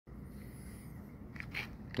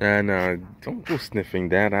Nah, don't go sniffing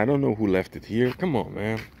that. I don't know who left it here. Come on,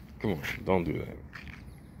 man. Come on, don't do that.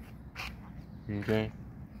 Okay?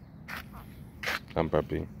 Come,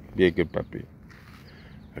 puppy. Be a good puppy.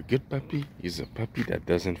 A good puppy is a puppy that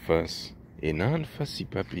doesn't fuss. A non-fussy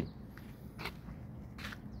puppy.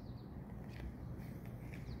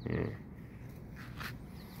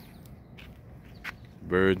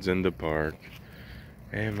 Birds in the park.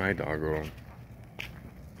 And my doggo.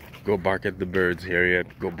 Go bark at the birds,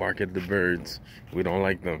 Harriet. Go bark at the birds. We don't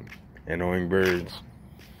like them. Annoying birds.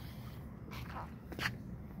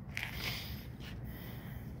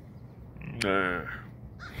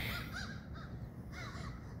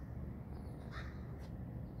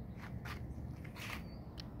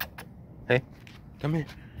 Hey, come here.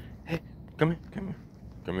 Hey, come here, come here.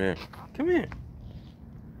 Come here. Come here.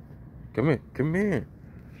 Come here. Come here.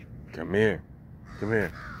 Come here. Come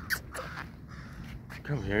here.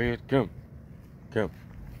 Come, Harriet. Come. Come.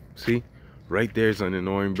 See? Right there's an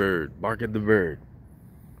annoying bird. Bark at the bird.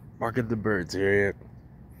 Bark at the birds, Harriet.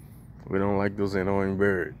 We don't like those annoying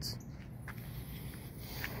birds.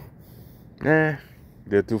 Nah,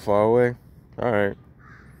 they're too far away. Alright.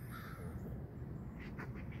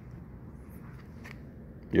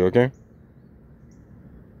 You okay?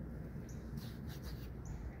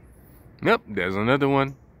 Nope, there's another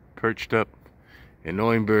one. Perched up.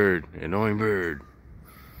 Annoying bird. Annoying bird.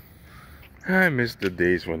 I miss the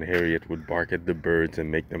days when Harriet would bark at the birds and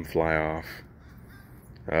make them fly off.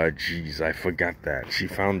 Jeez, I forgot that. She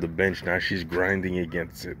found the bench, now she's grinding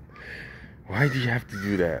against it. Why do you have to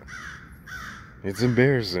do that? It's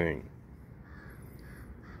embarrassing.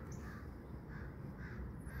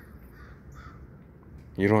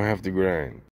 You don't have to grind.